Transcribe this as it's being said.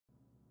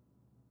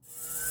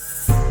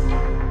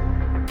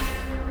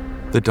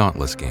The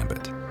Dauntless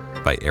Gambit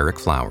by Eric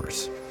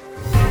Flowers.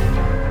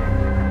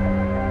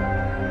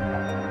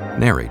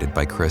 Narrated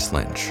by Chris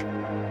Lynch.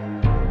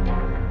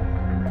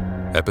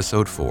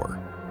 Episode 4.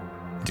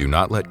 Do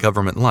not let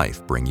government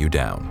life bring you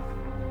down.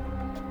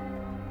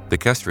 The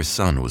Kestra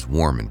sun was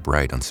warm and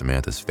bright on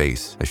Samantha's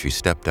face as she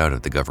stepped out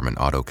of the government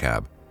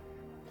autocab.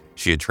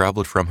 She had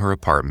traveled from her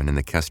apartment in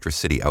the Kestra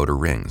City outer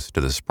rings to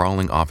the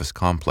sprawling office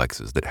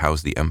complexes that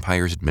housed the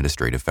Empire's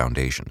administrative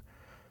foundation.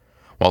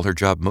 While her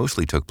job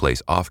mostly took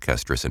place off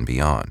Kestris and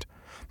beyond,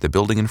 the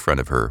building in front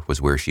of her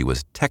was where she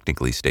was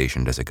technically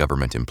stationed as a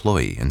government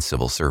employee and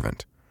civil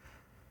servant.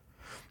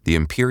 The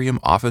Imperium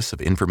Office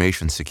of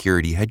Information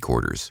Security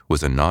Headquarters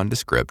was a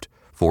nondescript,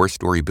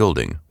 4-story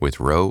building with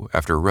row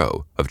after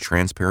row of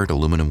transparent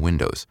aluminum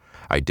windows,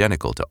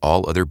 identical to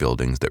all other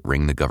buildings that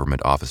ring the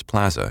government office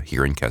plaza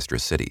here in Kestra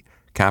City,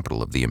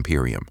 capital of the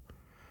Imperium.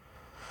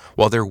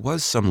 While there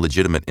was some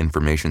legitimate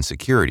information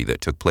security that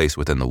took place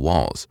within the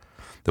walls,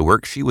 the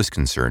work she was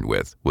concerned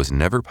with was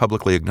never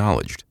publicly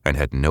acknowledged and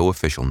had no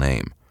official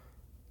name.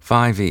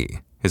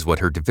 5E is what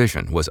her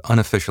division was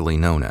unofficially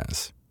known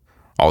as,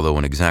 although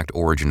an exact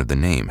origin of the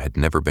name had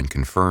never been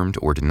confirmed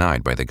or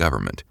denied by the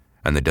government,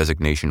 and the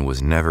designation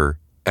was never,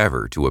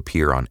 ever to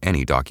appear on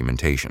any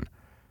documentation.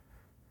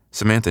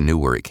 Samantha knew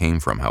where it came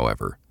from,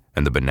 however,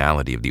 and the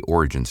banality of the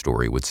origin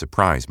story would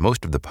surprise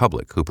most of the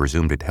public who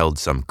presumed it held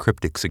some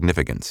cryptic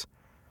significance.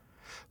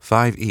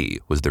 5E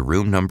was the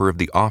room number of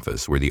the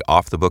office where the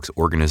off-the-books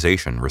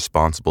organization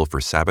responsible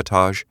for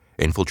sabotage,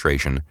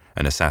 infiltration,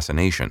 and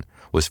assassination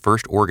was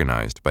first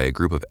organized by a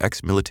group of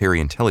ex-military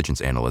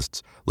intelligence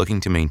analysts looking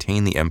to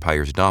maintain the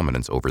Empire's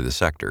dominance over the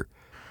sector.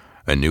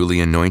 A newly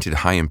anointed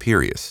High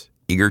Imperius,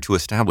 eager to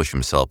establish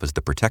himself as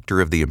the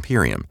protector of the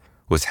Imperium,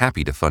 was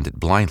happy to fund it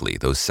blindly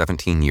those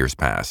 17 years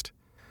past.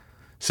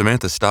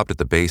 Samantha stopped at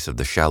the base of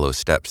the shallow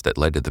steps that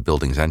led to the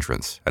building's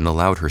entrance and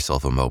allowed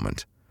herself a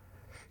moment.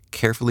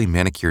 Carefully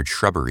manicured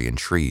shrubbery and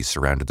trees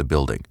surrounded the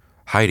building,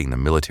 hiding the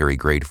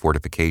military-grade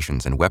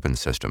fortifications and weapon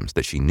systems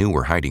that she knew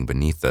were hiding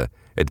beneath the,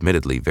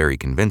 admittedly very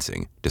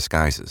convincing,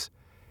 disguises.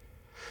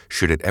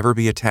 Should it ever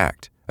be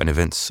attacked, an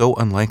event so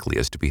unlikely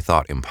as to be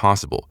thought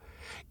impossible,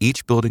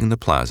 each building in the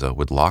plaza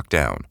would lock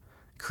down,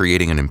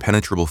 creating an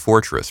impenetrable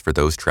fortress for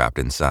those trapped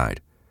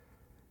inside.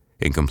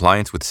 In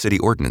compliance with city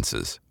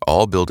ordinances,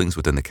 all buildings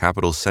within the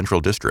capital's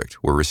central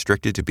district were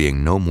restricted to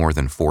being no more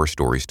than 4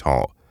 stories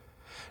tall.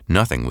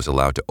 Nothing was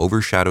allowed to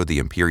overshadow the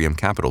Imperium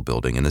Capitol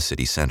building in the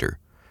city center.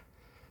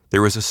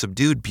 There was a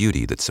subdued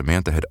beauty that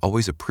Samantha had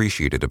always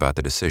appreciated about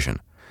the decision.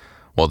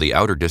 While the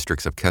outer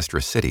districts of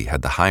Kestra City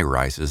had the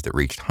high-rises that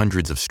reached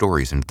hundreds of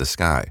stories into the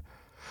sky,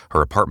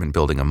 her apartment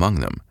building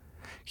among them,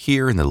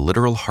 here in the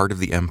literal heart of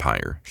the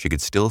Empire, she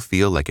could still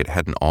feel like it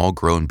hadn't all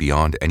grown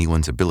beyond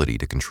anyone's ability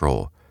to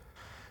control.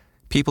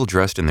 People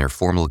dressed in their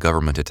formal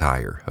government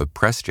attire of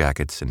press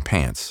jackets and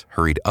pants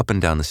hurried up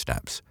and down the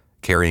steps,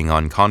 carrying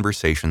on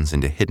conversations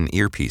into hidden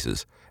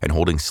earpieces and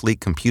holding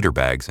sleek computer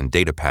bags and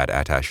datapad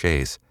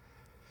attachés.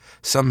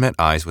 Some met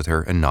eyes with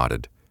her and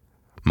nodded.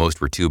 Most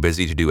were too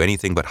busy to do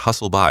anything but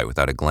hustle by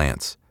without a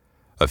glance.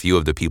 A few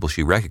of the people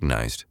she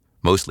recognized,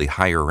 mostly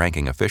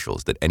higher-ranking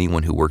officials that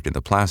anyone who worked in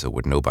the plaza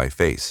would know by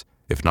face,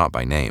 if not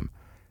by name.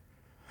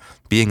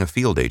 Being a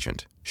field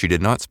agent, she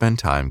did not spend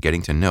time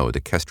getting to know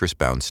the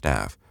Kestris-bound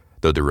staff,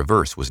 though the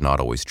reverse was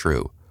not always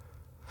true.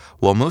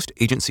 While most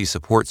agency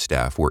support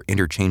staff were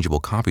interchangeable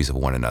copies of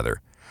one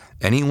another,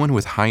 anyone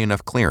with high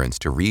enough clearance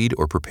to read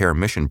or prepare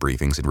mission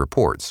briefings and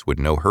reports would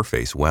know her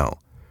face well.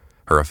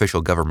 Her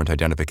official government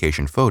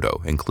identification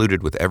photo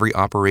included with every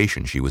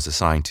operation she was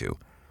assigned to,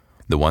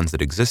 the ones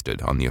that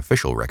existed on the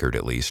official record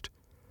at least.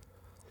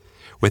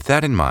 With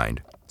that in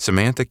mind,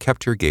 Samantha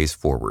kept her gaze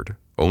forward,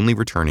 only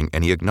returning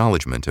any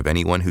acknowledgement of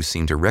anyone who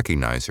seemed to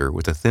recognize her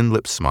with a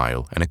thin-lipped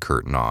smile and a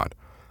curt nod.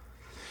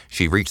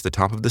 She reached the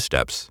top of the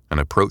steps and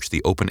approached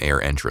the open-air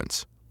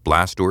entrance,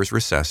 blast doors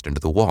recessed into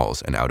the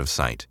walls and out of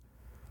sight.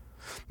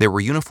 There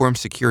were uniformed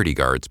security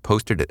guards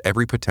posted at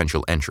every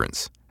potential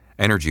entrance,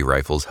 energy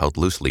rifles held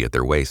loosely at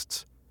their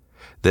waists.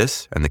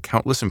 This, and the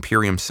countless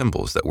Imperium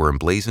symbols that were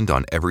emblazoned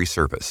on every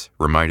surface,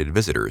 reminded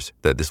visitors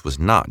that this was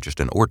not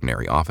just an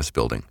ordinary office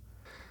building.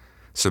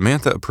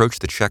 Samantha approached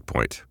the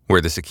checkpoint,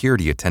 where the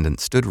security attendant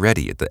stood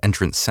ready at the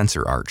entrance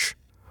sensor arch.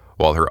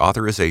 While her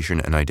authorization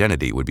and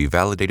identity would be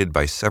validated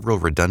by several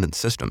redundant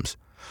systems,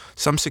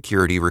 some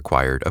security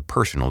required a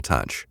personal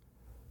touch.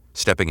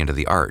 Stepping into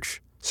the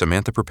arch,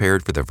 Samantha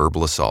prepared for the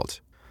verbal assault.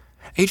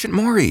 "Agent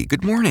Mori,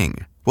 good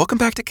morning. Welcome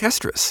back to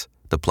Kestris,"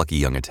 the plucky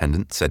young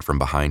attendant said from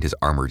behind his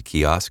armored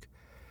kiosk.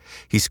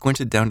 He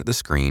squinted down at the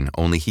screen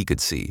only he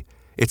could see.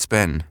 It's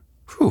been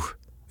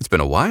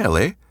a while,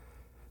 eh?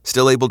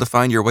 Still able to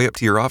find your way up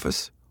to your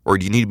office? Or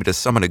do you need me to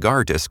summon a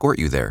guard to escort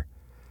you there?"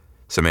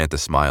 Samantha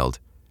smiled.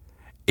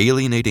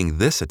 Alienating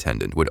this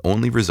attendant would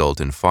only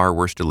result in far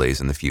worse delays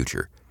in the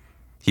future.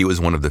 He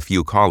was one of the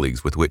few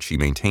colleagues with which she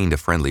maintained a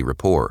friendly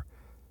rapport.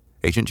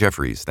 "Agent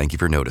Jeffries, thank you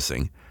for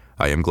noticing.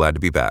 I am glad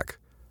to be back.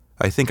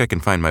 I think I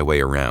can find my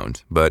way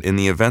around, but in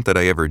the event that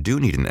I ever do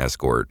need an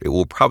escort, it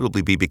will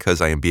probably be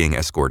because I am being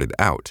escorted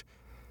out."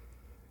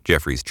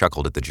 Jeffries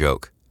chuckled at the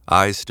joke,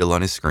 eyes still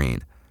on his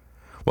screen.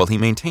 While he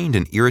maintained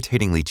an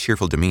irritatingly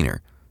cheerful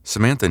demeanor,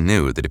 Samantha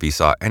knew that if he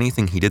saw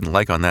anything he didn't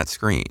like on that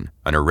screen,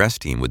 an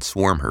arrest team would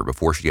swarm her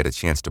before she had a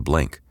chance to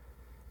blink.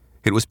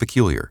 It was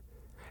peculiar.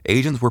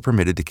 Agents were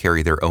permitted to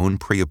carry their own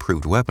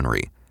pre-approved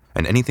weaponry,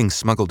 and anything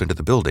smuggled into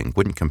the building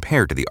wouldn't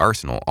compare to the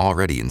arsenal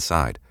already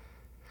inside.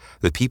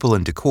 The people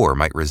and decor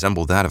might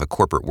resemble that of a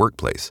corporate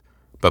workplace,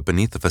 but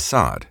beneath the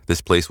facade,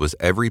 this place was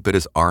every bit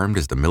as armed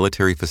as the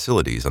military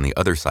facilities on the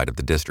other side of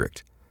the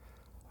district.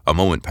 A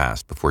moment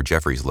passed before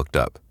Jeffries looked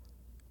up.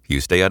 "You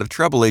stay out of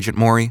trouble, Agent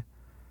Morey."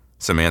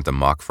 Samantha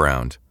mock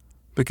frowned.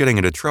 "But getting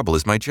into trouble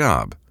is my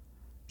job."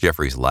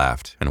 Jeffries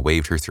laughed and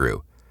waved her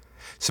through.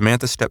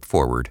 Samantha stepped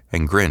forward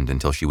and grinned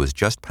until she was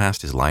just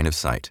past his line of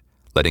sight,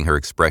 letting her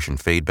expression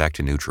fade back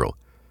to neutral.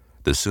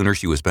 The sooner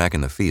she was back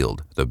in the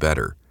field, the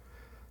better.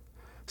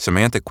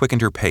 Samantha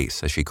quickened her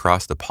pace as she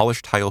crossed the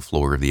polished tile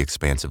floor of the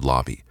expansive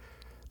lobby.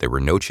 There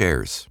were no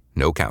chairs,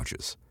 no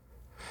couches.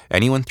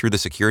 Anyone through the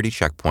security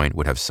checkpoint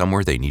would have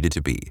somewhere they needed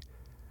to be.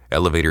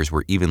 Elevators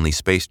were evenly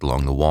spaced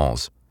along the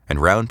walls,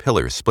 and round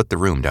pillars split the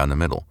room down the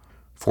middle,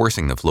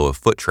 forcing the flow of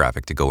foot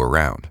traffic to go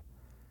around.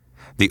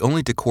 The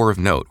only decor of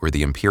note were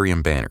the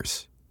Imperium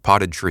banners,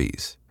 potted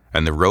trees,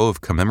 and the row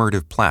of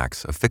commemorative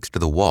plaques affixed to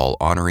the wall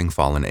honoring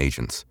fallen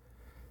agents.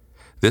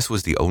 This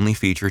was the only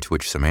feature to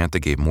which Samantha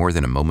gave more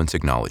than a moment's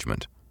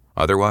acknowledgement.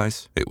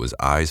 Otherwise, it was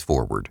eyes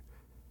forward.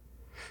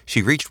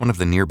 She reached one of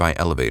the nearby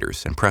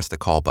elevators and pressed the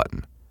call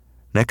button.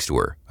 Next to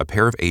her, a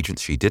pair of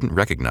agents she didn't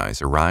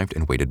recognize arrived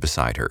and waited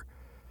beside her.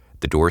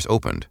 The doors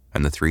opened,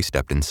 and the three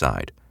stepped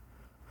inside.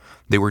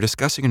 They were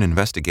discussing an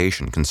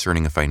investigation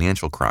concerning a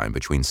financial crime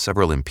between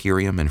several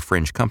Imperium and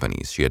fringe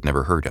companies she had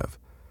never heard of.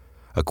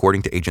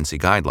 According to agency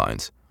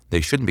guidelines,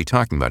 they shouldn't be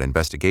talking about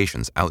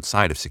investigations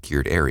outside of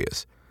secured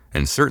areas,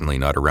 and certainly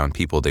not around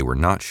people they were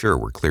not sure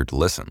were cleared to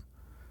listen.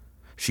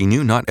 She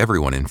knew not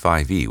everyone in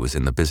 5E was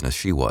in the business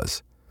she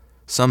was.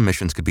 Some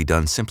missions could be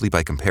done simply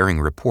by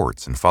comparing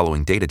reports and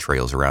following data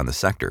trails around the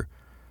sector.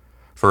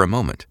 For a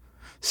moment,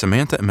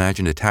 Samantha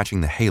imagined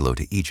attaching the halo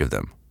to each of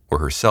them, or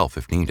herself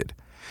if needed,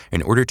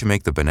 in order to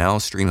make the banal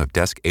stream of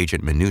desk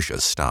agent minutiae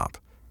stop.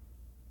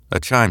 A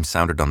chime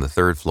sounded on the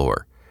third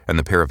floor, and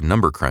the pair of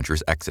number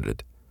crunchers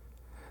exited.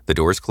 The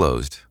doors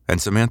closed,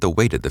 and Samantha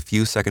waited the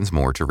few seconds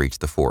more to reach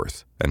the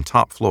fourth and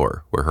top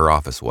floor where her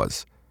office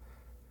was.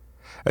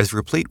 As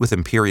replete with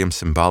Imperium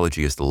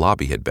symbology as the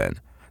lobby had been,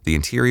 the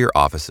interior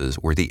offices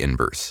were the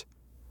inverse.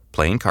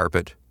 Plain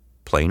carpet,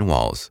 plain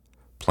walls,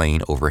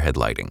 plain overhead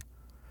lighting.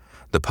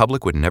 The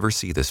public would never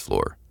see this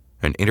floor,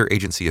 and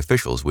interagency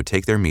officials would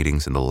take their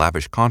meetings in the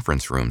lavish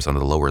conference rooms on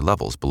the lower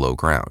levels below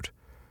ground.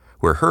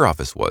 Where her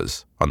office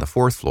was, on the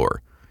fourth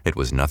floor, it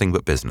was nothing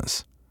but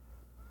business.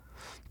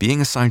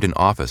 Being assigned an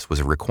office was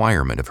a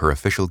requirement of her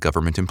official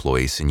government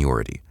employee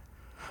seniority.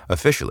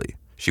 Officially,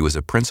 she was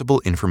a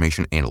principal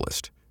information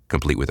analyst,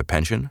 complete with a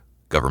pension,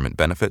 government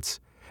benefits,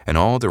 and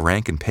all the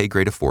rank and pay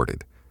grade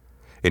afforded.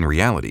 In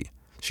reality,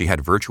 she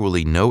had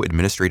virtually no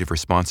administrative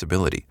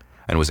responsibility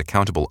and was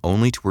accountable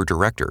only to her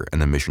director and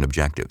the mission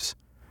objectives.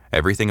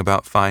 Everything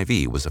about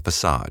 5E was a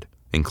facade,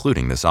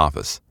 including this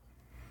office.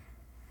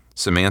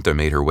 Samantha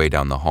made her way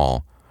down the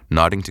hall,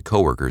 nodding to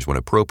coworkers when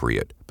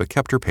appropriate, but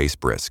kept her pace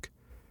brisk.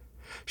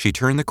 She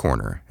turned the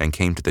corner and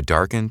came to the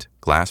darkened,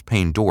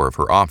 glass-paned door of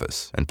her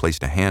office and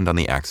placed a hand on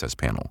the access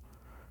panel.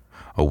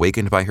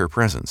 Awakened by her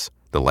presence,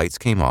 the lights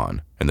came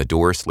on and the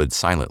door slid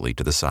silently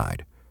to the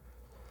side.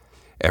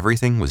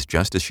 Everything was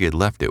just as she had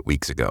left it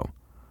weeks ago.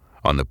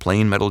 On the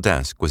plain metal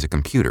desk was a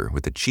computer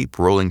with a cheap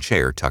rolling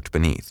chair tucked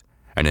beneath,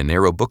 and a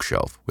narrow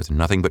bookshelf with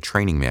nothing but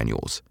training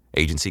manuals,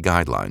 agency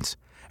guidelines,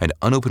 and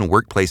unopened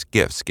workplace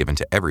gifts given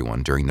to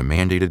everyone during the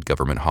mandated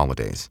government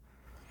holidays.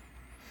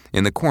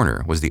 In the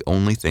corner was the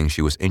only thing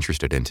she was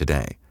interested in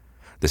today,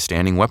 the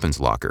standing weapons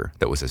locker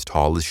that was as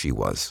tall as she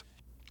was.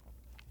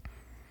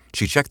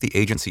 She checked the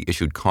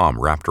agency-issued comm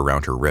wrapped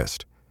around her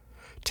wrist.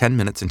 10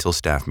 minutes until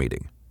staff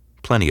meeting.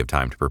 Plenty of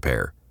time to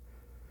prepare.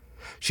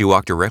 She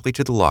walked directly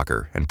to the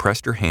locker and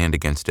pressed her hand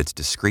against its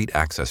discreet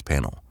access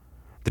panel.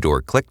 The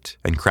door clicked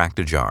and cracked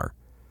ajar.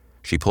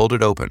 She pulled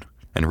it open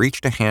and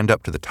reached a hand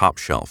up to the top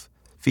shelf,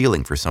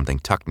 feeling for something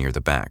tucked near the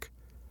back.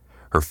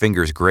 Her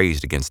fingers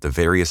grazed against the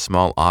various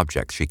small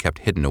objects she kept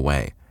hidden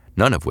away,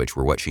 none of which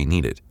were what she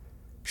needed.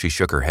 She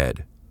shook her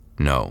head.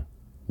 No.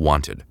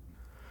 Wanted.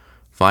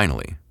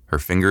 Finally, her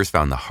fingers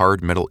found the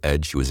hard metal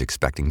edge she was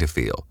expecting to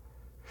feel.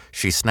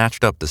 She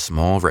snatched up the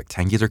small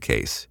rectangular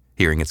case,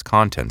 hearing its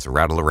contents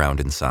rattle around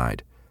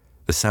inside.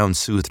 The sound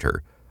soothed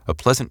her, a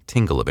pleasant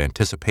tingle of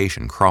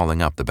anticipation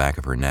crawling up the back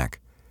of her neck.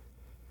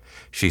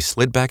 She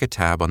slid back a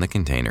tab on the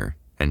container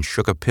and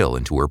shook a pill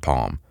into her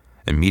palm,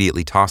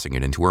 immediately tossing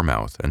it into her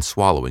mouth and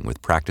swallowing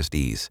with practiced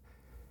ease.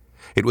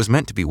 It was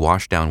meant to be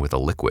washed down with a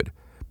liquid,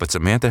 but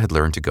Samantha had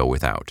learned to go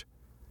without.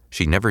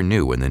 She never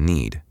knew when the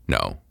need,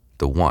 no,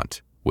 the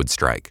want, would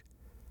strike.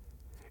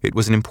 It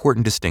was an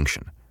important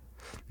distinction.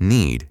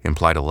 Need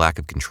implied a lack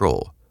of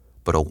control,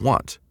 but a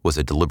want was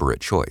a deliberate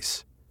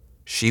choice.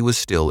 She was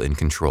still in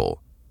control.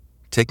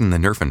 Taking the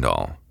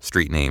Nerfendal,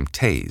 street name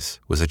Taze,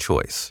 was a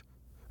choice,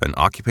 an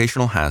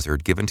occupational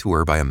hazard given to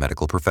her by a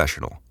medical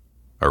professional,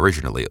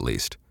 originally at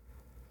least.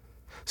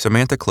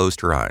 Samantha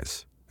closed her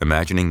eyes,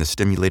 imagining the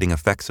stimulating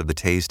effects of the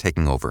Taze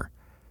taking over.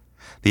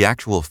 The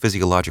actual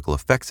physiological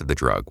effects of the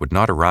drug would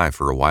not arrive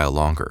for a while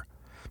longer,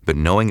 but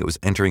knowing it was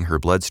entering her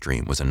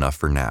bloodstream was enough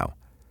for now.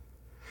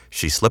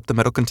 She slipped the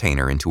metal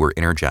container into her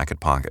inner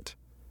jacket pocket.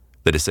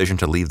 The decision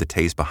to leave the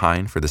Taze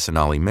behind for the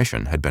Sonali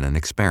mission had been an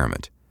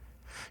experiment.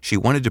 She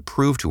wanted to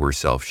prove to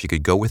herself she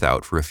could go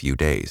without for a few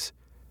days.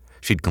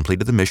 She'd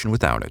completed the mission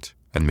without it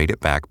and made it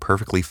back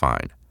perfectly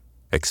fine.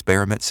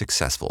 Experiment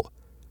successful.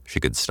 She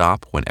could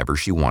stop whenever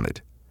she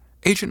wanted.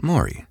 "Agent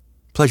Mori,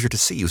 pleasure to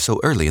see you so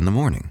early in the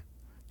morning,"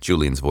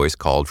 Julian's voice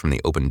called from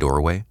the open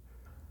doorway.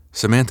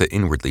 Samantha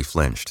inwardly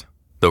flinched,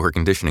 though her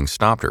conditioning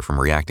stopped her from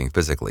reacting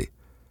physically.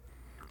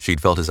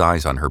 She'd felt his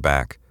eyes on her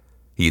back.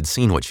 He had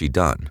seen what she'd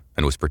done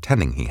and was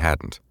pretending he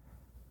hadn't.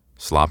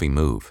 Sloppy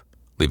move,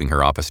 leaving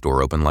her office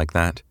door open like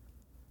that.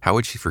 How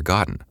had she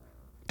forgotten?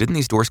 Didn't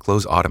these doors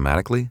close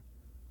automatically?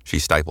 She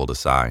stifled a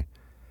sigh.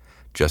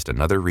 Just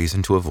another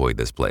reason to avoid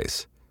this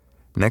place.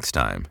 Next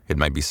time, it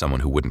might be someone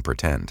who wouldn't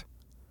pretend.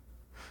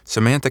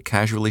 Samantha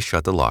casually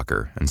shut the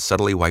locker and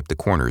subtly wiped the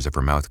corners of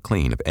her mouth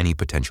clean of any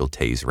potential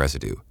Taze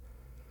residue.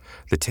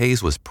 The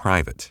Taze was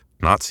private,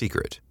 not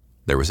secret.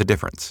 There was a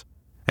difference,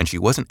 and she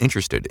wasn't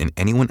interested in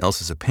anyone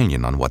else's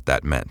opinion on what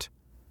that meant.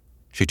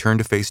 She turned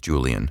to face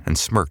Julian and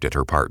smirked at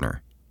her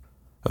partner.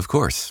 "Of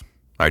course.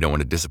 I don't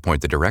want to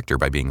disappoint the director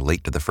by being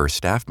late to the first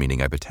staff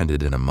meeting I've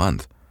attended in a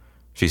month."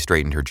 She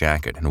straightened her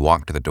jacket and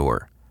walked to the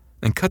door.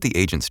 "And cut the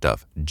agent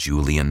stuff,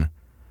 Julian.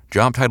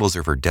 Job titles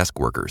are for desk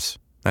workers.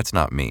 That's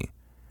not me."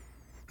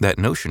 "That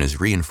notion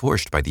is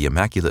reinforced by the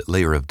immaculate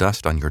layer of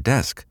dust on your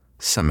desk,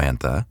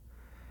 Samantha."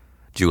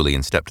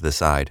 Julian stepped to the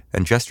side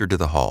and gestured to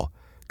the hall,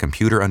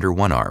 computer under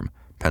one arm,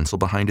 pencil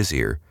behind his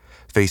ear,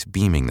 face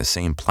beaming the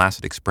same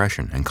placid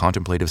expression and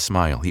contemplative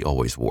smile he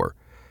always wore.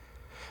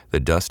 "The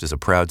dust is a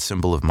proud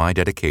symbol of my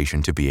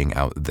dedication to being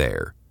out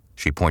there,"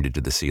 she pointed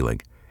to the ceiling,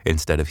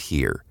 "instead of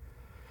here.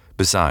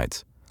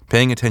 Besides,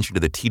 paying attention to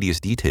the tedious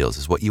details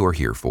is what you are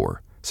here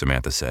for,"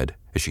 Samantha said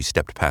as she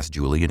stepped past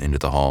Julian into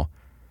the hall.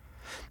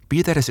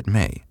 "Be that as it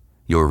may,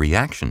 your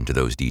reaction to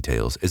those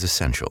details is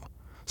essential,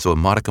 so a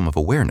modicum of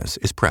awareness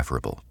is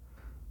preferable."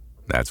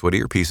 "That's what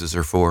earpieces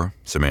are for,"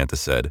 Samantha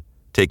said,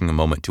 taking a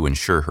moment to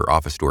ensure her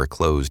office door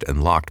closed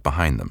and locked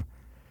behind them.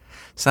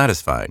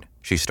 Satisfied,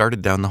 she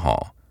started down the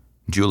hall,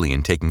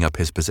 Julian taking up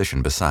his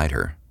position beside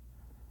her.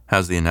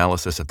 "How's the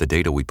analysis of the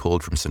data we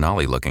pulled from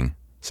Sonali looking?"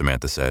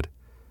 Samantha said.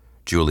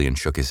 Julian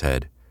shook his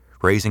head,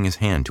 raising his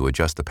hand to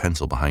adjust the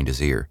pencil behind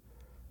his ear.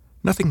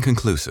 "Nothing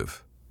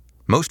conclusive.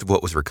 Most of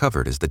what was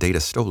recovered is the data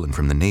stolen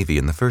from the Navy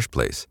in the first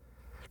place,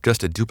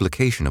 just a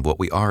duplication of what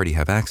we already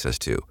have access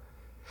to.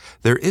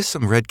 There is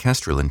some Red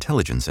Kestrel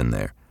intelligence in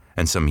there,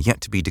 and some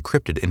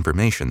yet-to-be-decrypted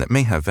information that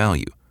may have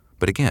value,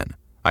 but again,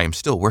 I am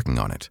still working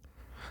on it.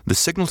 The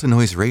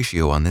signal-to-noise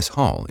ratio on this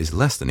haul is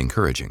less than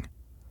encouraging."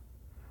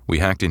 "We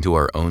hacked into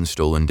our own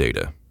stolen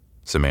data,"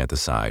 Samantha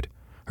sighed,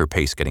 her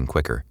pace getting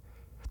quicker.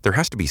 "There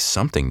has to be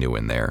something new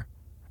in there.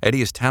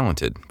 Eddie is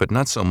talented, but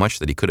not so much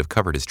that he could have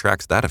covered his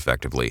tracks that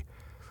effectively.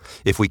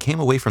 If we came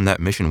away from that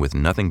mission with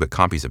nothing but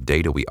copies of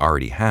data we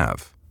already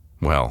have,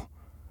 well,"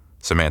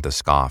 Samantha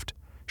scoffed,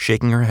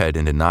 shaking her head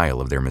in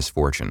denial of their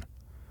misfortune.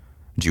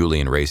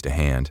 Julian raised a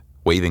hand,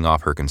 waving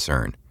off her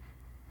concern.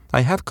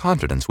 "I have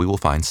confidence we will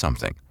find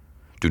something.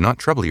 Do not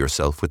trouble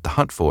yourself with the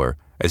hunt for,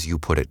 as you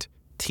put it,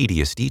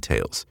 tedious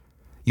details.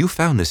 You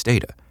found this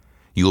data.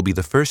 You will be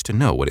the first to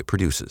know what it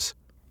produces."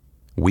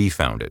 "We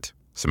found it,"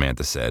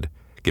 Samantha said,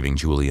 giving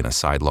Julian a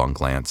sidelong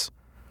glance.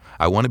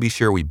 "I want to be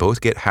sure we both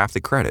get half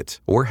the credit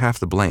or half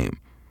the blame."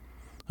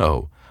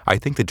 "Oh, I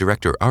think the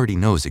director already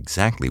knows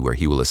exactly where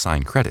he will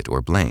assign credit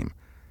or blame."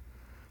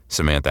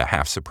 Samantha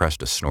half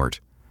suppressed a snort.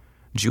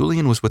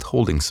 Julian was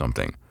withholding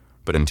something,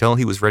 but until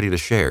he was ready to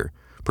share,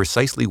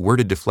 precisely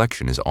worded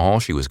deflection is all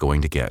she was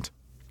going to get.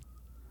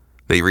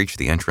 They reached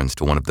the entrance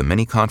to one of the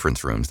many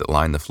conference rooms that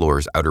lined the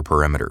floor's outer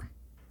perimeter.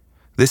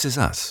 "This is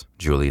us,"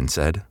 Julian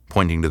said,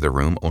 pointing to the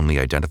room only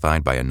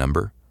identified by a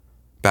number.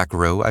 "Back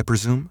row, I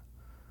presume?"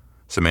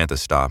 Samantha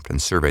stopped and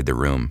surveyed the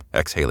room,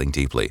 exhaling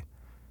deeply.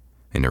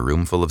 "In a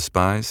room full of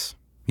spies?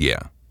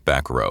 Yeah,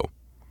 back row."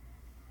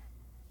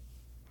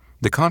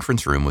 The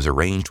conference room was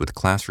arranged with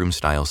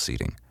classroom-style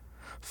seating.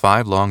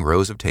 5 long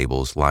rows of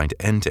tables lined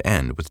end to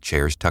end with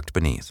chairs tucked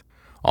beneath,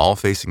 all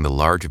facing the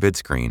large vid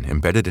screen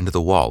embedded into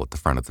the wall at the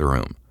front of the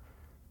room.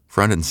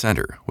 Front and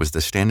center was the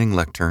standing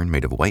lectern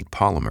made of white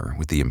polymer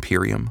with the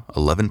Imperium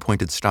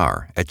 11-pointed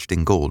star etched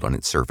in gold on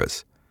its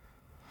surface.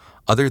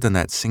 Other than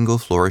that single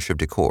flourish of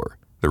decor,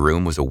 the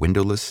room was a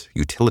windowless,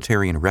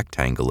 utilitarian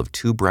rectangle of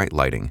 2 bright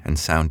lighting and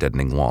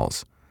sound-deadening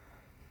walls.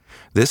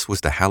 This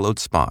was the hallowed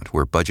spot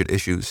where budget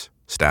issues,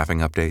 staffing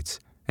updates,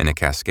 and a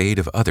cascade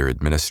of other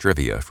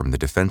administrivia from the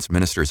defense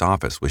minister's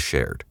office was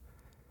shared.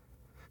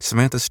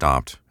 Samantha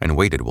stopped and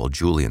waited while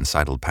Julian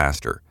sidled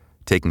past her,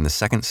 taking the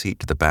second seat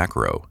to the back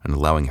row and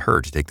allowing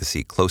her to take the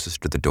seat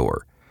closest to the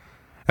door.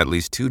 At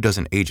least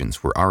 24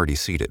 agents were already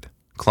seated,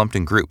 clumped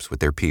in groups with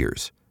their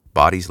peers,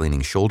 bodies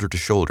leaning shoulder to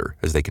shoulder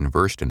as they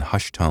conversed in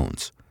hushed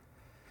tones.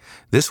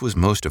 This was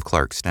most of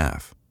Clark's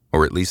staff,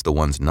 or at least the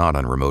ones not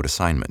on remote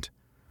assignment.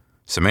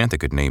 Samantha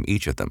could name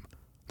each of them,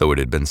 though it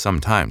had been some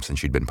time since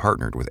she'd been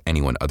partnered with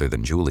anyone other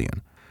than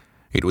Julian.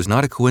 It was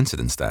not a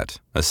coincidence that,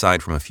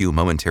 aside from a few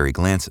momentary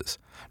glances,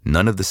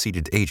 none of the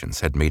seated agents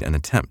had made an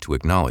attempt to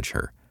acknowledge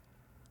her.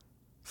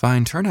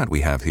 "Fine turnout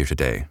we have here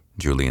today,"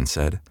 Julian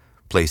said,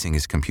 placing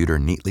his computer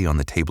neatly on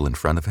the table in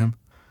front of him.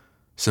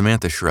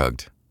 Samantha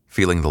shrugged,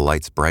 feeling the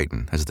lights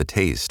brighten as the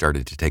tase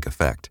started to take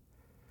effect.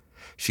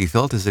 She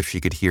felt as if she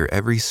could hear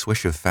every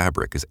swish of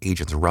fabric as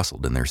agents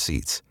rustled in their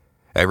seats,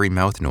 every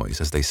mouth noise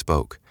as they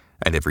spoke,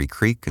 and every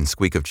creak and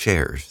squeak of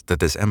chairs that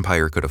this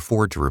empire could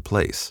afford to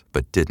replace,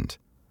 but didn't.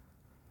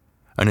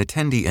 An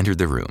attendee entered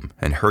the room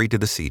and hurried to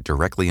the seat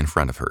directly in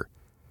front of her.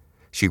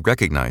 She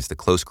recognized the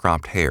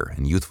close-cropped hair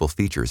and youthful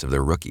features of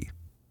their rookie,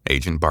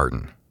 Agent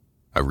Barton,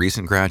 a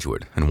recent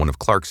graduate and one of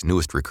Clark's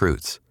newest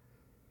recruits.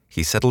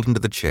 He settled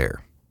into the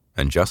chair,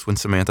 and just when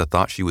Samantha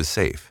thought she was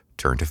safe,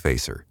 turned to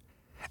face her.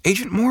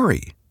 "Agent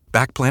Maury,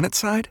 back planet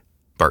side?"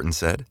 Barton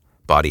said,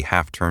 body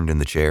half-turned in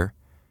the chair.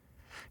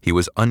 He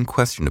was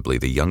unquestionably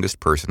the youngest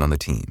person on the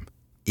team,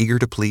 eager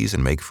to please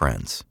and make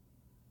friends.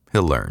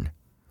 He'll learn.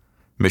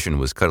 Mission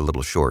was cut a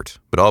little short,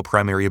 but all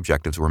primary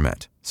objectives were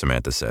met,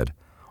 Samantha said,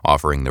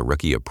 offering the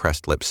rookie a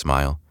pressed lip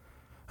smile.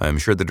 "I'm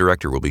sure the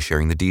director will be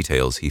sharing the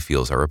details he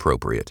feels are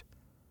appropriate."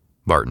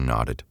 Barton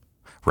nodded.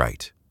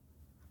 Right.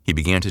 He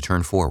began to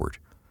turn forward,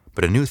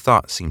 but a new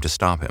thought seemed to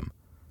stop him.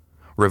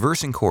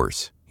 Reversing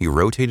course, he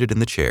rotated in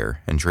the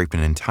chair and draped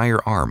an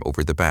entire arm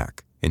over the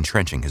back,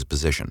 entrenching his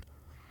position.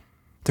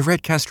 "The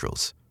red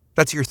kestrels.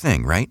 That's your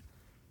thing, right?"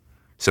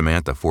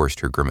 Samantha forced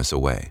her grimace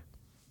away.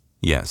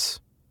 "Yes,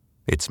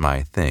 it's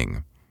my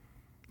thing."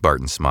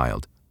 Barton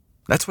smiled.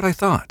 "That's what I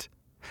thought.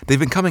 They've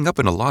been coming up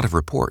in a lot of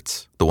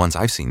reports, the ones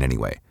I've seen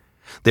anyway.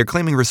 They're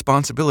claiming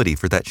responsibility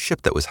for that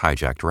ship that was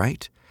hijacked,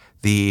 right?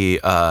 The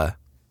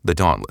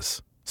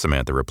Dauntless,"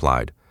 Samantha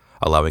replied,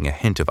 allowing a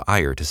hint of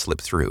ire to slip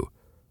through.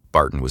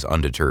 Barton was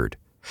undeterred.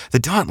 "The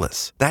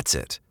Dauntless, that's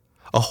it.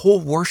 A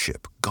whole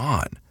warship,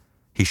 gone."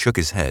 He shook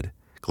his head,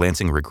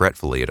 glancing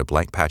regretfully at a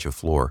blank patch of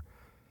floor.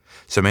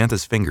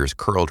 Samantha's fingers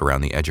curled around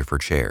the edge of her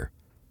chair.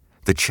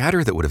 The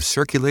chatter that would have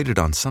circulated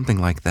on something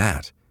like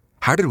that.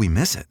 How did we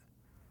miss it?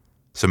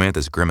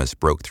 Samantha's grimace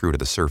broke through to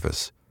the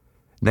surface.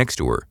 Next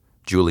to her,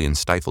 Julian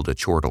stifled a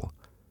chortle.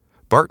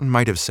 Barton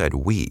might have said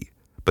we,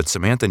 but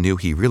Samantha knew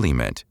he really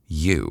meant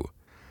you.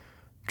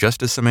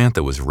 Just as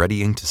Samantha was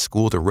readying to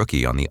school the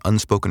rookie on the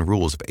unspoken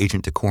rules of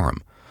agent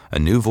decorum, a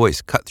new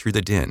voice cut through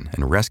the din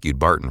and rescued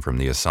Barton from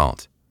the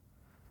assault.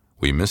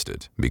 "We missed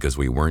it because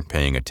we weren't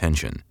paying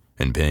attention,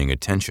 and paying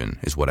attention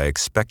is what I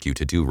expect you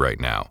to do right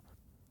now."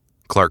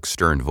 Clark's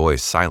stern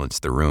voice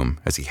silenced the room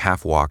as he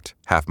half-walked,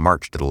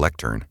 half-marched to the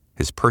lectern,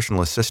 his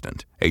personal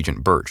assistant,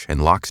 Agent Birch, in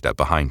lockstep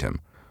behind him.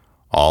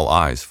 All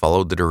eyes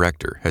followed the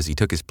director as he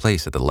took his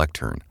place at the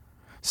lectern,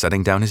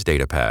 setting down his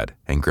datapad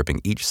and gripping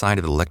each side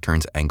of the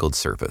lectern's angled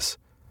surface.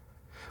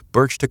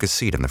 Birch took a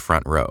seat in the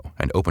front row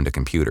and opened a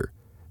computer,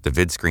 the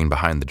vid screen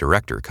behind the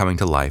director coming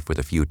to life with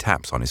a few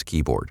taps on his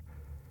keyboard.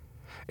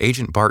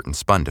 Agent Barton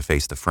spun to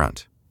face the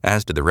front,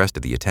 as did the rest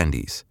of the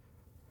attendees.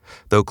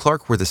 Though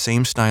Clark wore the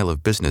same style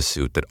of business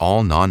suit that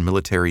all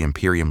non-military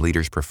Imperium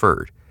leaders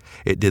preferred,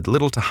 it did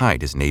little to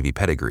hide his Navy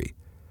pedigree.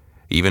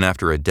 Even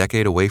after a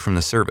decade away from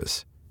the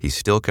service, he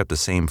still kept the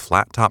same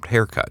flat-topped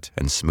haircut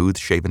and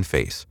smooth-shaven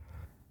face.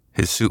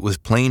 His suit was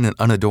plain and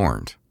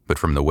unadorned, but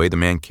from the way the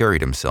man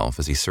carried himself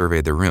as he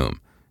surveyed the room,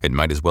 it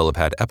might as well have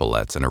had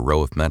epaulets and a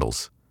row of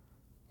medals.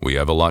 "We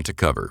have a lot to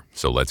cover,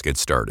 so let's get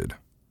started.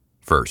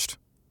 First,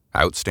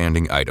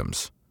 outstanding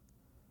items."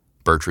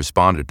 Birch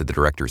responded to the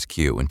director's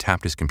cue and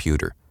tapped his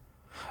computer.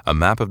 A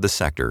map of the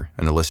sector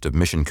and a list of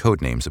mission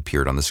code names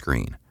appeared on the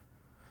screen.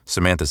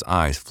 Samantha's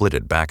eyes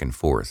flitted back and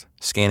forth,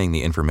 scanning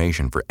the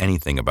information for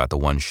anything about the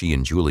one she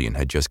and Julian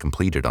had just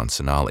completed on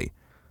Sonali.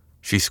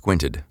 She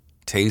squinted,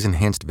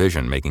 Tase-enhanced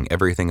vision making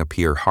everything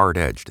appear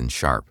hard-edged and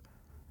sharp.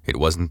 It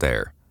wasn't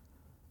there.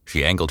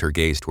 She angled her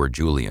gaze toward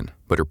Julian,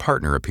 but her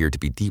partner appeared to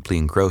be deeply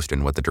engrossed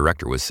in what the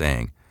director was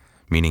saying,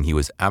 meaning he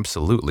was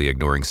absolutely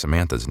ignoring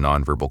Samantha's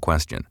nonverbal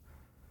question.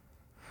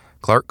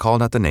 Clark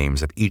called out the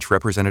names of each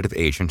representative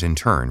agent in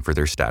turn for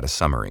their status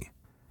summary.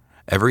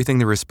 Everything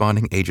the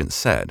responding agent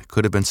said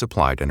could have been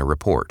supplied in a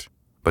report,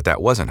 but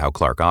that wasn't how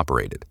Clark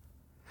operated.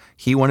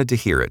 He wanted to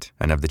hear it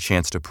and have the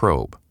chance to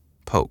probe,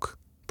 poke,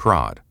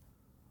 prod.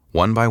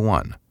 One by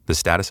one, the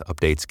status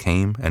updates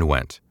came and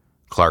went,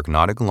 Clark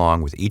nodding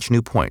along with each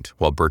new point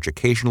while Birch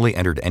occasionally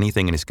entered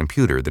anything in his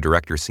computer the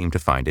director seemed to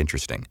find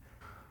interesting.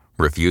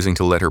 Refusing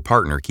to let her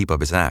partner keep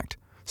up his act,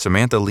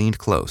 Samantha leaned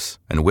close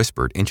and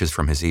whispered inches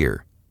from his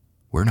ear,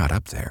 "We're not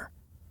up there."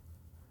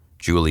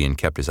 Julian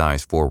kept his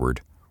eyes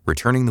forward,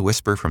 returning the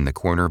whisper from the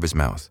corner of his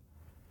mouth.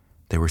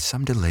 "There were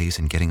some delays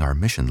in getting our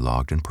mission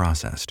logged and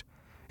processed.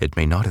 It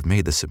may not have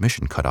made the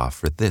submission cutoff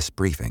for this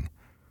briefing."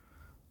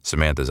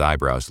 Samantha's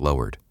eyebrows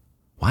lowered.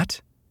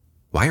 "What?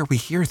 Why are we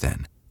here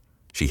then?"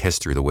 she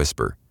hissed through the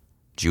whisper.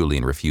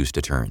 Julian refused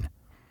to turn.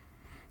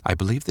 "I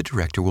believe the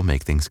director will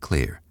make things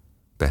clear.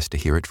 Best to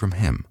hear it from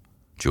him,"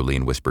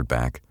 Julian whispered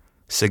back,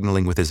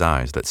 signaling with his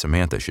eyes that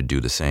Samantha should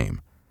do the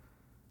same.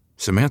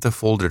 Samantha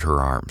folded her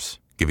arms,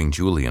 giving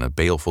Julian a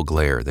baleful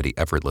glare that he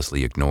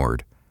effortlessly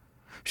ignored.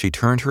 She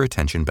turned her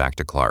attention back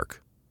to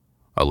Clark.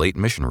 A late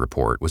mission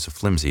report was a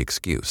flimsy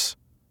excuse.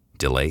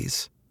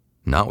 Delays?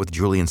 Not with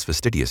Julian's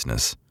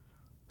fastidiousness.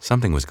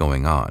 Something was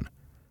going on.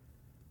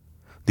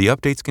 The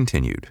updates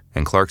continued,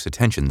 and Clark's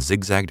attention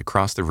zigzagged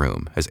across the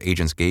room as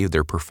agents gave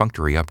their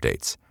perfunctory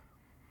updates.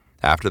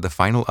 After the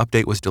final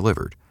update was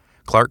delivered,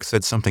 Clark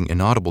said something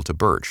inaudible to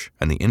Birch,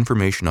 and the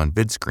information on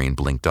vidscreen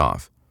blinked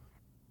off.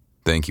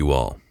 "Thank you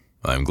all.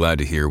 I'm glad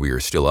to hear we are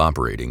still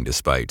operating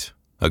despite..."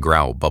 A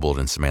growl bubbled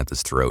in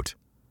Samantha's throat.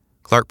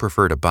 Clark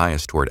preferred a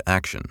bias toward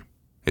action.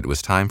 It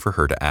was time for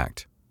her to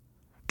act.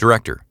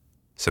 "Director,"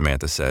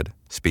 Samantha said,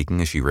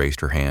 speaking as she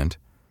raised her hand.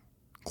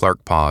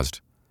 Clark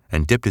paused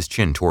and dipped his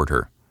chin toward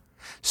her.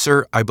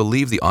 "Sir, I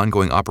believe the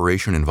ongoing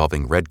operation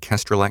involving Red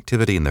Kestrel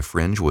activity in the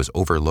Fringe was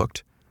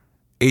overlooked.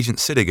 Agent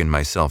Siddig and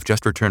myself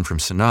just returned from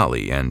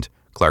Sonali and..."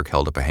 Clark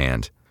held up a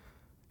hand,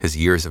 his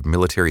years of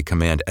military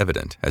command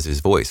evident as his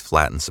voice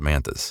flattened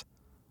Samantha's.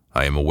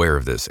 "I am aware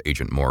of this,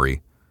 Agent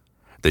Mori.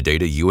 The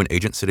data you and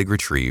Agent Siddig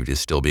retrieved is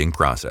still being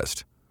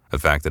processed, a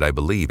fact that I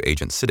believe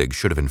Agent Siddig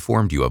should have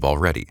informed you of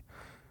already.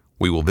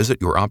 We will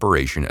visit your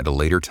operation at a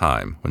later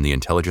time when the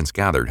intelligence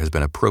gathered has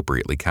been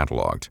appropriately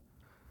cataloged."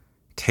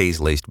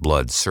 Tase-laced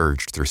blood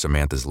surged through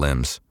Samantha's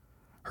limbs.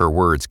 Her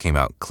words came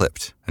out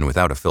clipped and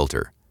without a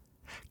filter.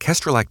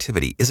 "Kestrel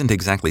activity isn't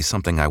exactly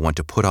something I want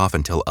to put off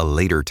until a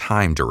later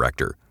time,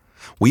 Director.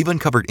 We've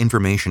uncovered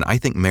information I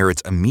think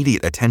merits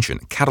immediate attention,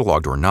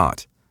 cataloged or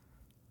not."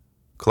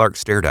 Clark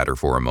stared at her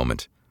for a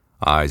moment,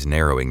 eyes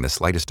narrowing the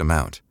slightest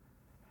amount.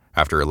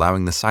 After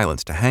allowing the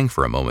silence to hang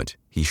for a moment,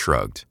 he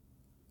shrugged.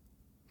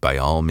 "By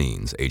all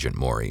means, Agent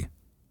Mori.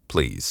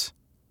 Please,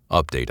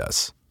 update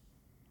us."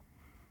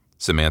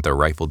 Samantha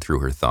rifled through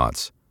her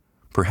thoughts.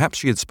 Perhaps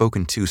she had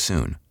spoken too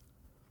soon.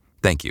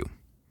 "Thank you.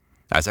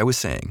 As I was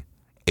saying,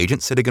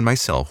 Agent Siddig and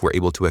myself were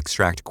able to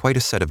extract quite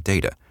a set of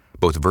data,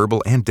 both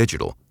verbal and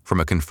digital,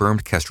 from a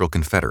confirmed Kestrel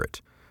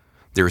Confederate.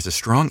 There is a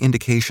strong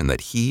indication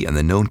that he and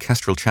the known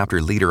Kestrel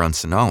chapter leader on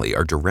Sonali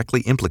are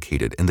directly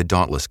implicated in the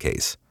Dauntless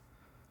case."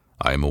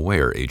 "I am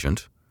aware,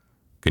 Agent.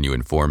 Can you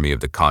inform me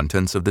of the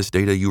contents of this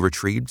data you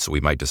retrieved so we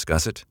might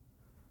discuss it?"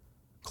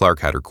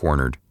 Clark had her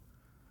cornered.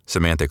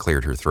 Samantha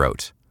cleared her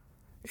throat.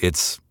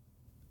 "It's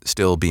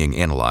still being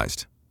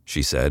analyzed,"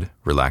 she said,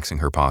 relaxing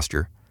her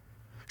posture.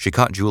 She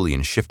caught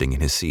Julian shifting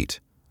in his seat,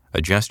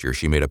 a gesture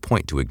she made a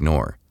point to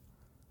ignore.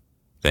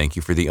 "Thank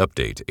you for the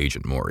update,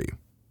 Agent Mori.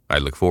 I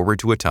look forward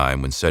to a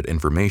time when said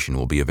information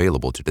will be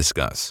available to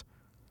discuss."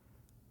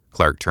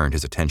 Clark turned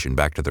his attention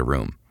back to the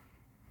room.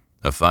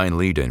 "A fine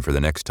lead-in for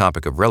the next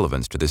topic of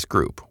relevance to this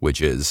group,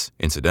 which is,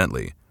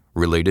 incidentally,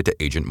 related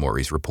to Agent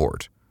Mori's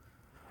report.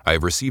 I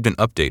have received an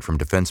update from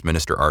Defense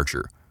Minister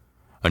Archer,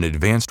 an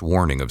advanced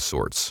warning of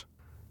sorts."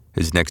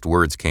 His next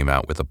words came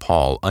out with a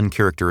pall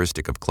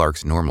uncharacteristic of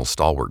Clark's normal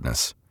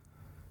stalwartness.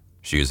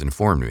 "She has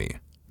informed me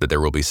that there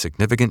will be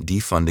significant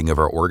defunding of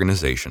our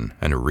organization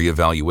and a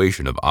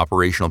reevaluation of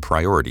operational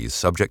priorities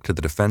subject to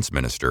the Defense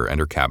Minister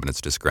and her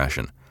Cabinet's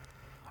discretion.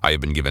 I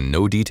have been given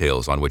no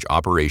details on which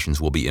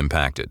operations will be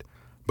impacted,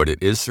 but it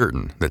is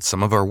certain that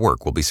some of our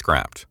work will be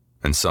scrapped,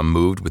 and some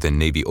moved within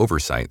Navy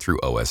oversight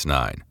through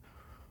OS-9.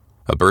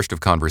 A burst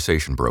of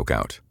conversation broke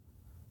out.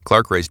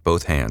 Clark raised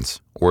both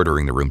hands,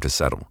 ordering the room to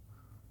settle.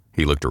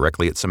 He looked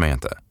directly at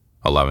Samantha,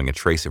 allowing a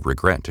trace of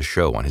regret to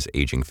show on his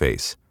aging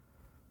face.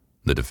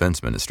 The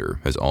Defense Minister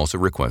has also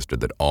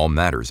requested that all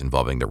matters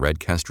involving the Red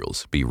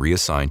Kestrels be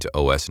reassigned to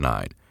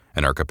OS-9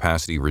 and our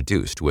capacity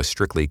reduced to a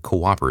strictly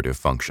cooperative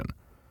function.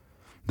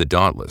 The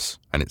Dauntless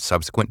and its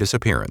subsequent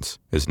disappearance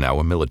is now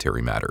a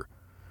military matter.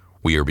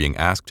 We are being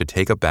asked to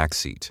take a back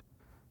seat.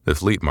 The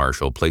Fleet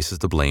Marshal places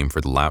the blame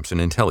for the lapse in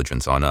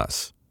intelligence on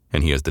us,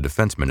 and he has the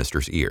Defense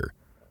Minister's ear.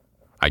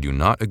 I do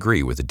not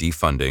agree with the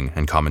defunding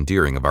and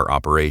commandeering of our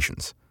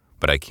operations,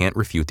 but I can't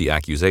refute the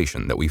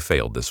accusation that we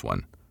failed this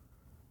one."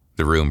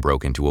 The room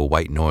broke into a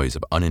white noise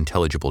of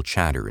unintelligible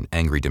chatter and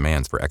angry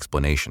demands for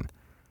explanation.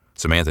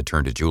 Samantha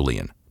turned to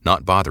Julian,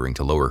 not bothering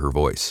to lower her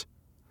voice.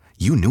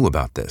 "You knew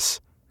about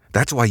this.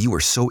 That's why you were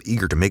so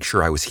eager to make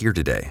sure I was here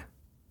today."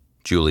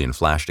 Julian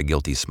flashed a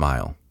guilty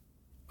smile.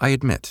 "I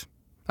admit,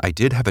 I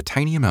did have a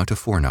tiny amount of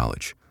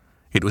foreknowledge.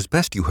 It was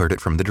best you heard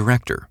it from the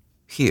director,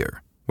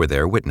 here, where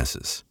there are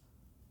witnesses."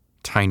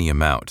 "Tiny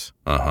amount,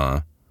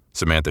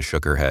 Samantha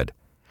shook her head.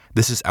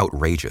 "This is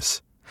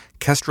outrageous.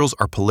 Kestrels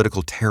are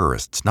political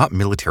terrorists, not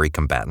military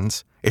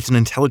combatants. It's an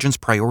intelligence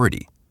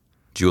priority."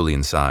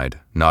 Julian sighed,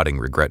 nodding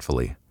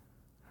regretfully.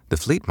 "The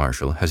Fleet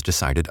Marshal has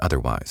decided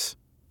otherwise.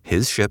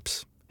 His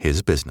ships,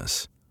 his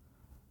business."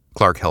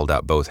 Clark held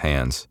out both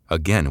hands,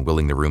 again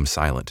willing the room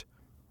silent.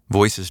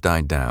 Voices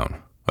died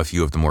down, a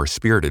few of the more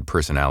spirited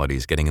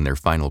personalities getting in their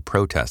final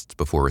protests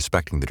before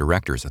respecting the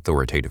director's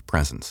authoritative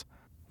presence.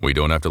 "We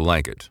don't have to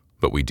like it,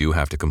 but we do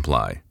have to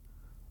comply.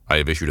 I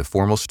have issued a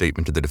formal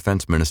statement to the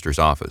Defense Minister's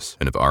office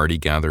and have already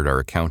gathered our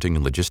accounting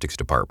and logistics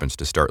departments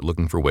to start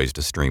looking for ways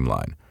to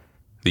streamline.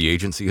 The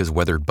agency has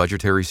weathered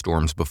budgetary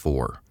storms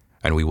before,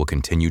 and we will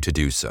continue to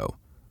do so.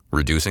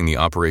 Reducing the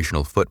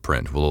operational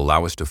footprint will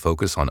allow us to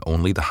focus on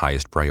only the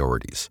highest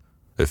priorities.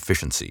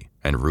 Efficiency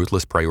and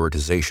ruthless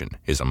prioritization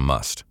is a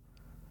must.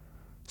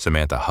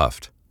 Samantha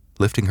huffed,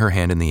 lifting her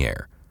hand in the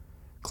air.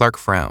 Clark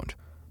frowned,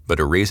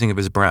 but a raising of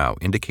his brow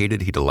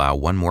indicated he'd allow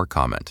one more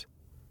comment.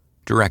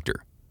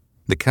 Director,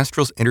 the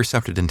Kestrels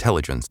intercepted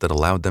intelligence that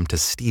allowed them to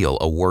steal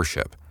a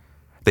warship.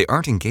 They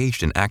aren't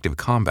engaged in active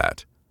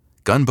combat.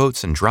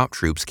 Gunboats and drop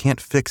troops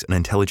can't fix an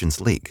intelligence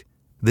leak.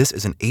 This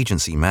is an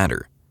agency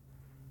matter.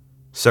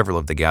 Several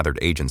of the gathered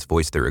agents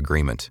voiced their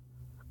agreement.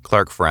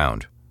 Clark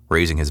frowned,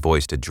 raising his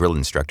voice to drill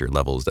instructor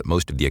levels that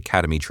most of the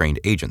academy-trained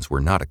agents were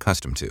not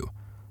accustomed to.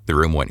 The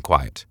room went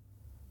quiet.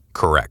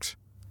 Correct.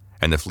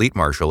 And the Fleet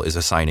Marshal is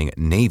assigning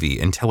Navy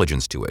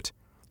intelligence to it.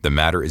 The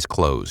matter is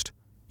closed.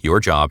 Your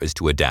job is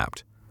to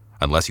adapt.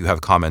 Unless you have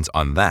comments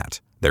on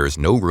that, there is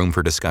no room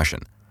for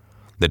discussion.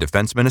 The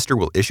Defense Minister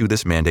will issue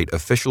this mandate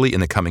officially in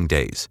the coming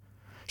days.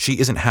 She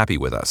isn't happy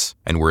with us,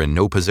 and we're in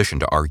no position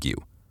to argue.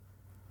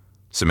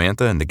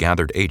 Samantha and the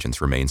gathered agents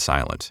remained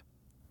silent.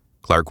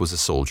 Clark was a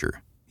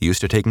soldier,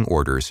 used to taking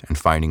orders and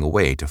finding a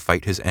way to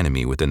fight his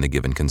enemy within the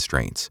given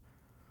constraints.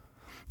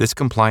 This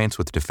compliance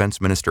with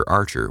Defense Minister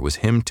Archer was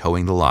him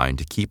towing the line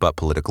to keep up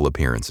political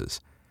appearances.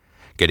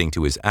 Getting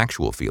to his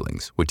actual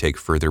feelings would take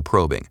further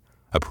probing,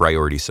 a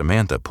priority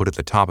Samantha put at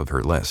the top of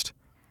her list.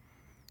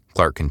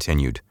 Clark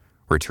continued,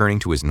 returning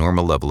to his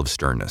normal level of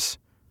sternness.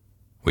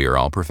 We are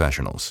all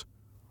professionals.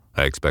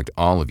 I expect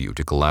all of you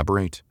to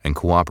collaborate and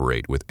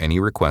cooperate with any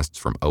requests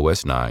from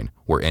OS9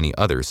 or any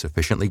other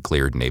sufficiently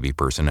cleared Navy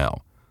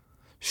personnel.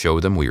 Show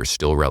them we are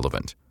still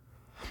relevant.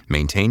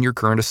 Maintain your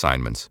current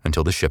assignments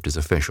until the shift is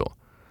official,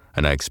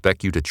 and I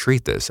expect you to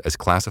treat this as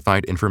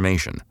classified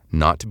information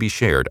not to be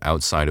shared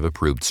outside of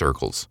approved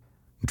circles.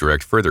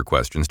 Direct further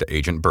questions to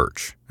Agent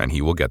Birch, and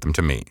he will get them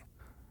to me.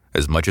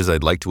 As much as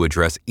I'd like to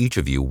address each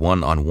of you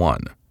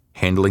one-on-one,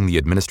 handling the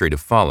administrative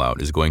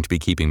fallout is going to be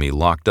keeping me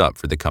locked up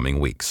for the coming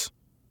weeks.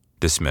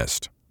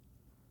 Dismissed.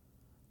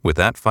 With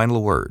that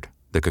final word,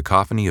 the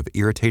cacophony of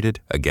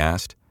irritated,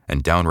 aghast,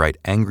 and downright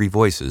angry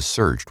voices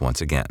surged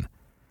once again.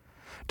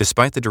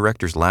 Despite the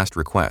director's last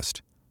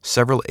request,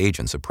 several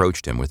agents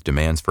approached him with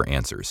demands for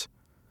answers.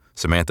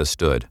 Samantha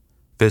stood,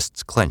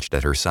 fists clenched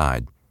at her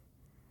side.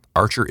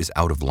 Archer is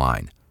out of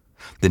line.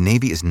 The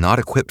Navy is not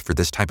equipped for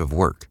this type of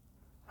work.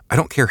 I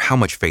don't care how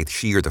much faith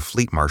she or the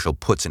Fleet Marshal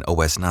puts in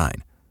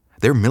OS9.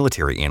 They're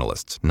military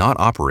analysts, not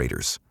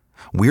operators.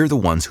 We're the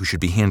ones who should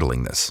be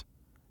handling this.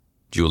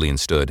 Julian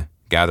stood,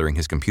 gathering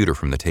his computer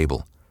from the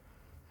table.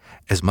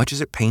 As much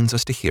as it pains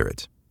us to hear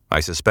it, I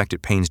suspect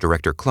it pains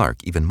Director Clark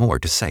even more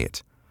to say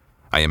it.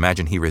 I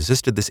imagine he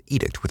resisted this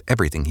edict with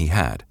everything he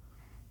had.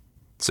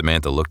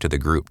 Samantha looked to the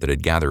group that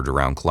had gathered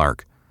around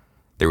Clark.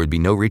 There would be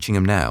no reaching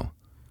him now.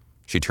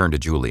 She turned to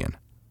Julian.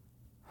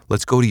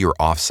 Let's go to your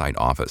off-site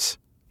office,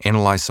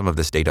 analyze some of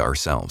this data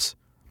ourselves,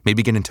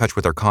 maybe get in touch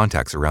with our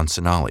contacts around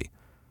Sonali.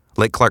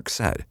 Like Clark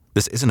said,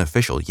 this isn't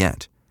official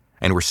yet,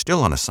 and we're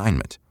still on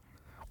assignment.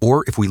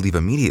 Or if we leave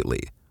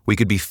immediately, we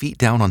could be feet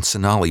down on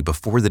Sonali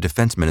before the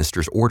Defense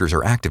Minister's orders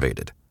are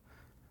activated.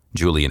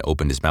 Julian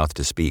opened his mouth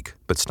to speak,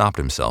 but stopped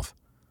himself.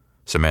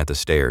 Samantha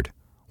stared,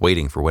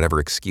 waiting for whatever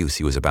excuse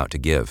he was about to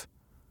give.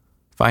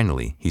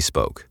 Finally, he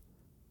spoke.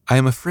 I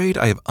am afraid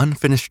I have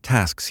unfinished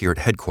tasks here at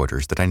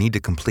headquarters that I need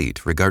to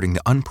complete regarding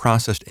the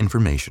unprocessed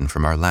information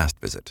from our last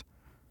visit.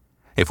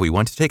 If we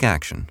want to take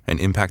action and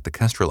impact the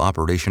Kestrel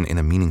operation in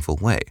a meaningful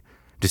way,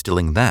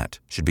 distilling that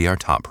should be our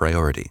top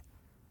priority.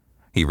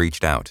 He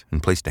reached out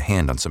and placed a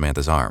hand on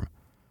Samantha's arm.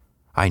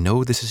 I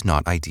know this is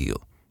not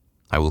ideal.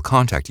 I will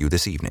contact you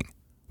this evening.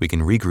 We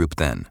can regroup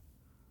then.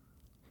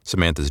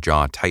 Samantha's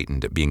jaw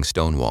tightened at being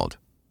stonewalled.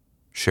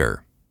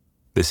 Sure.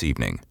 This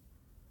evening.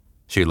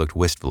 She looked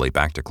wistfully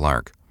back to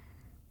Clark.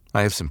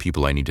 I have some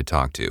people I need to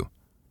talk to.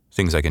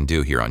 Things I can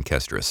do here on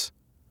Kestris.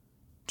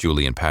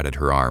 Julian patted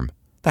her arm.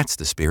 That's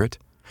the spirit.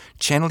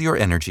 Channel your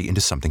energy into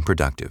something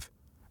productive.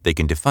 They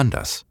can defund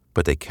us,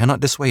 but they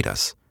cannot dissuade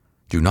us.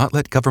 Do not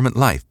let government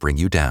life bring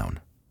you down.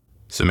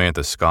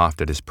 Samantha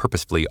scoffed at his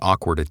purposefully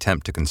awkward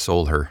attempt to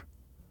console her.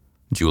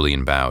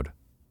 Julian bowed.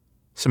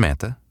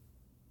 Samantha?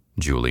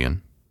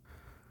 Julian.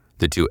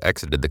 The two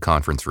exited the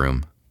conference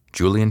room,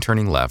 Julian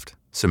turning left,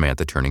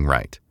 Samantha turning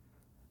right.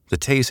 The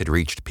tase had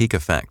reached peak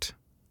effect.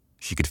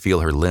 She could feel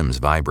her limbs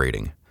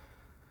vibrating.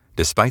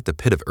 Despite the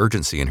pit of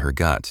urgency in her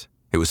gut,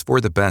 it was for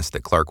the best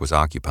that Clark was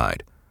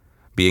occupied.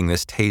 Being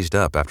this tased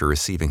up after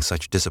receiving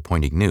such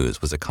disappointing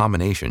news was a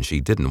combination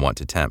she didn't want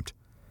to tempt.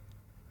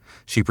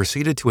 She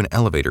proceeded to an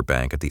elevator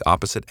bank at the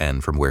opposite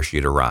end from where she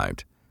had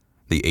arrived.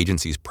 The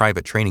agency's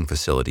private training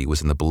facility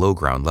was in the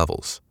below-ground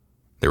levels.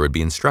 There would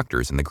be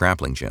instructors in the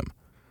grappling gym.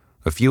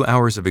 A few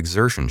hours of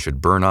exertion should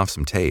burn off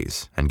some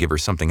tase and give her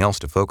something else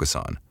to focus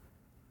on.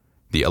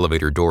 The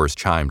elevator doors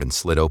chimed and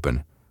slid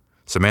open.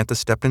 Samantha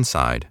stepped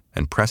inside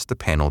and pressed the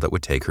panel that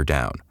would take her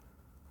down.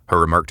 Her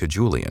remark to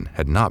Julian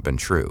had not been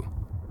true.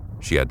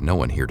 she had no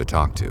one here to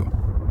talk to.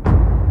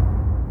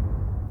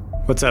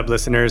 What's up,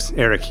 listeners?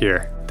 Eric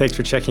here. Thanks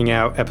for checking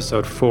out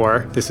episode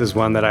 4. This is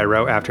one that I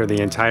wrote after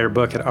the entire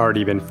book had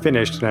already been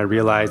finished, and I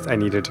realized I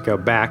needed to go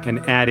back and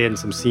add in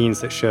some scenes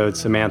that showed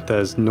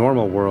Samantha's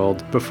normal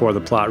world before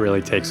the plot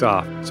really takes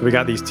off. So we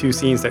got these 2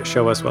 scenes that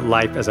show us what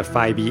life as a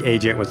 5E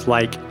agent was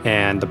like,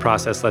 and the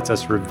process lets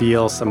us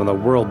reveal some of the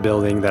world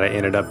building that I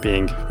ended up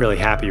being really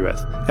happy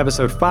with.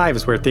 Episode 5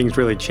 is where things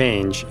really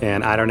change,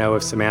 and I don't know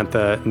if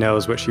Samantha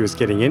knows what she was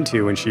getting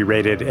into when she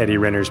raided Eddie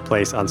Renner's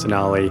place on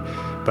Sonali,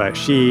 but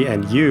she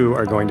and you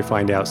are going to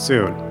find out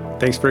soon.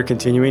 Thanks for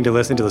continuing to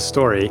listen to the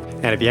story,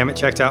 and if you haven't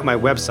checked out my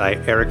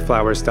website,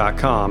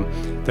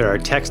 ericflowers.com, there are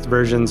text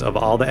versions of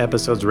all the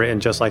episodes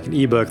written just like an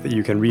ebook that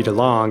you can read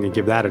along and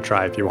give that a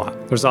try if you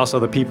want. There's also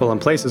the People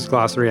and Places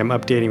glossary I'm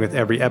updating with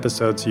every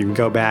episode, so you can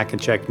go back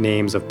and check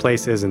names of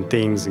places and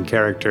things and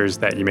characters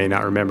that you may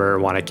not remember or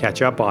want to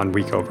catch up on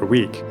week over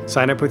week.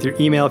 Sign up with your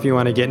email if you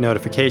want to get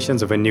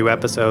notifications of when new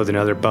episodes and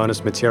other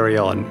bonus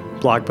material and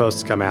blog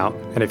posts come out.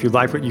 And if you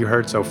like what you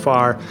heard so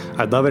far,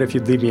 I'd love it if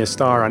you'd leave me a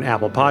star on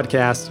Apple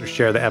Podcasts or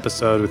share the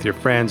episode with your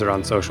friends or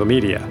on social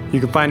media. You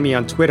can find me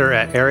on Twitter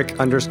at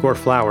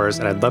Eric_Flowers,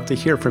 and I'd love to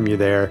hear from you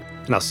there.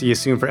 And I'll see you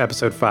soon for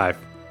episode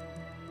 5.